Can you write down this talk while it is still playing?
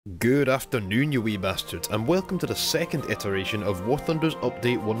Good afternoon, you wee bastards, and welcome to the second iteration of War Thunder's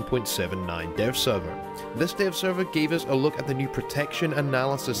Update 1.79 dev server. This dev server gave us a look at the new protection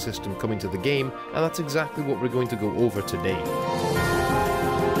analysis system coming to the game, and that's exactly what we're going to go over today.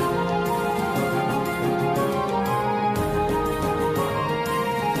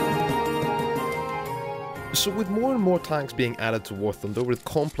 So with more and more tanks being added to War Thunder with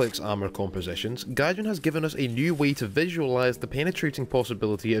complex armour compositions, Gaijin has given us a new way to visualise the penetrating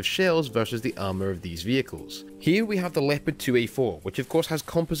possibility of shells versus the armour of these vehicles. Here we have the Leopard 2A4, which of course has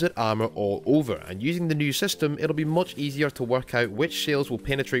composite armour all over, and using the new system it'll be much easier to work out which shells will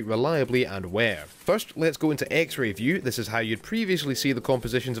penetrate reliably and where. First, let's go into X-ray view. This is how you'd previously see the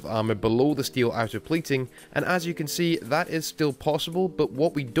compositions of armour below the steel outer plating, and as you can see that is still possible, but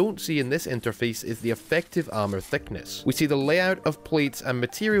what we don't see in this interface is the effective armour thickness. We see the layout of plates and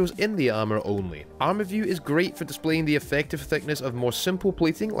materials in the armour only. Armour view is great for displaying the effective thickness of more simple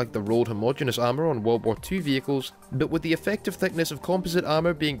plating like the rolled homogeneous armour on World War II vehicles, but with the effective thickness of composite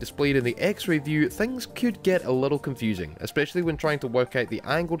armour being displayed in the X-ray view, things could get a little confusing, especially when trying to work out the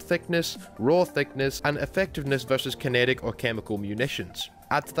angled thickness, raw thickness, and effectiveness versus kinetic or chemical munitions.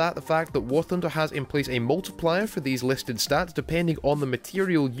 Add to that the fact that War Thunder has in place a multiplier for these listed stats depending on the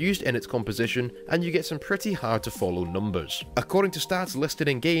material used in its composition, and you get some pretty hard to follow numbers. According to stats listed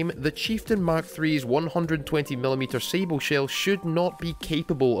in game, the Chieftain Mark III's 120mm Sable shell should not be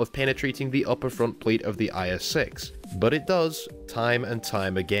capable of penetrating the upper front plate of the IS-6, but it does, time and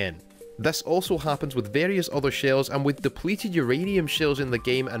time again. This also happens with various other shells, and with depleted uranium shells in the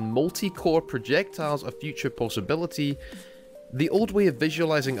game and multi-core projectiles a future possibility, the old way of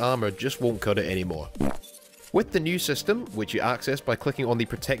visualizing armor just won't cut it anymore. With the new system, which you access by clicking on the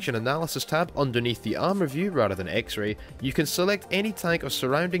Protection Analysis tab underneath the armor view rather than X-ray, you can select any tank of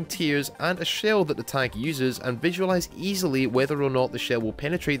surrounding tiers and a shell that the tank uses and visualize easily whether or not the shell will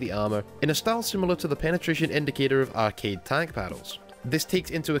penetrate the armor in a style similar to the penetration indicator of arcade tank paddles. This takes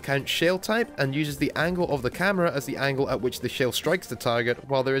into account shell type and uses the angle of the camera as the angle at which the shell strikes the target,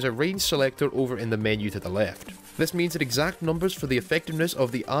 while there is a range selector over in the menu to the left. This means that exact numbers for the effectiveness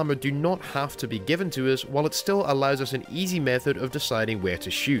of the armor do not have to be given to us, while it still allows us an easy method of deciding where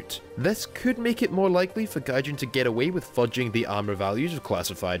to shoot. This could make it more likely for Gaijin to get away with fudging the armor values of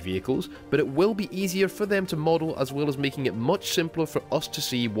classified vehicles, but it will be easier for them to model, as well as making it much simpler for us to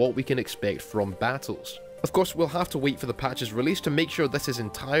see what we can expect from battles. Of course, we'll have to wait for the patch's release to make sure this is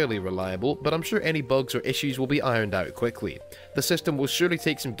entirely reliable, but I'm sure any bugs or issues will be ironed out quickly. The system will surely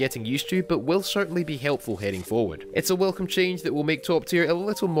take some getting used to, but will certainly be helpful heading forward. It's a welcome change that will make top tier a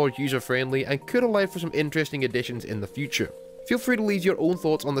little more user-friendly and could allow for some interesting additions in the future. Feel free to leave your own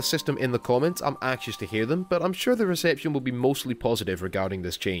thoughts on the system in the comments. I'm anxious to hear them, but I'm sure the reception will be mostly positive regarding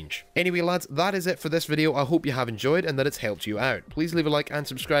this change. Anyway lads, that is it for this video. I hope you have enjoyed and that it's helped you out. Please leave a like and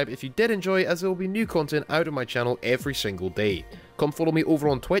subscribe if you did enjoy, as there will be new content out of my channel every single day. Come follow me over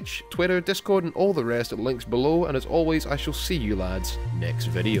on Twitch, Twitter, Discord and all the rest at links below, and as always I shall see you lads next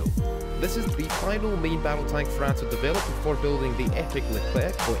video. This is the final main battle tank France had developed before building the epic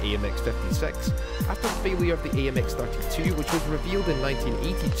Leclerc or AMX-56. After the failure of the AMX-32, which was revealed in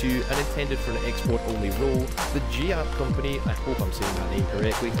 1982 and intended for an export-only role, the GIAP company, I hope I'm saying that name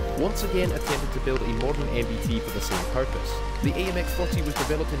correctly, once again attempted to build a modern MBT for the same purpose. The AMX-40 was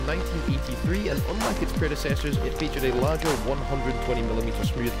developed in 1983, and unlike its predecessors, it featured a larger 120mm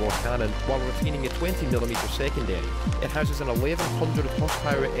smoothbore cannon while retaining a 20mm secondary. It houses an 1100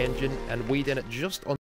 horsepower engine and weighed in at just under